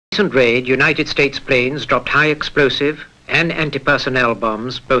recent raid, United States planes dropped high explosive and anti-personnel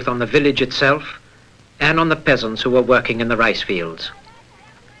bombs both on the village itself and on the peasants who were working in the rice fields.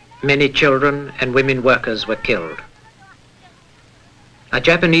 Many children and women workers were killed. A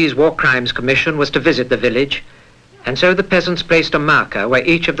Japanese War Crimes Commission was to visit the village, and so the peasants placed a marker where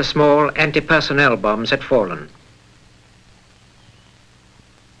each of the small anti-personnel bombs had fallen.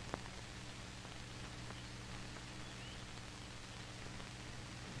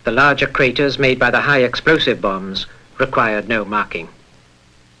 The larger craters made by the high explosive bombs required no marking.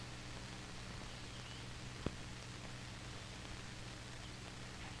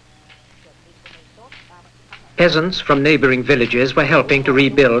 Peasants from neighboring villages were helping to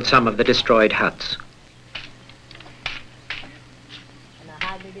rebuild some of the destroyed huts.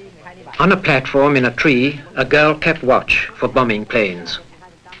 On a platform in a tree, a girl kept watch for bombing planes.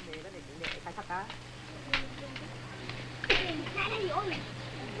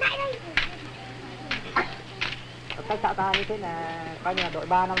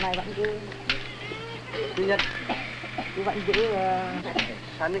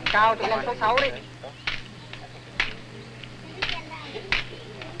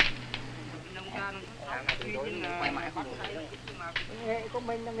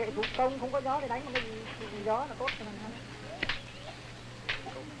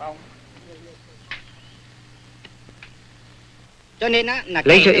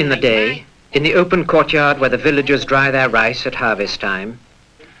 Later in the day, in the open courtyard where the villagers dry their rice at harvest time,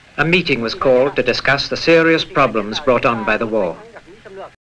 a meeting was called to discuss the serious problems brought on by the war.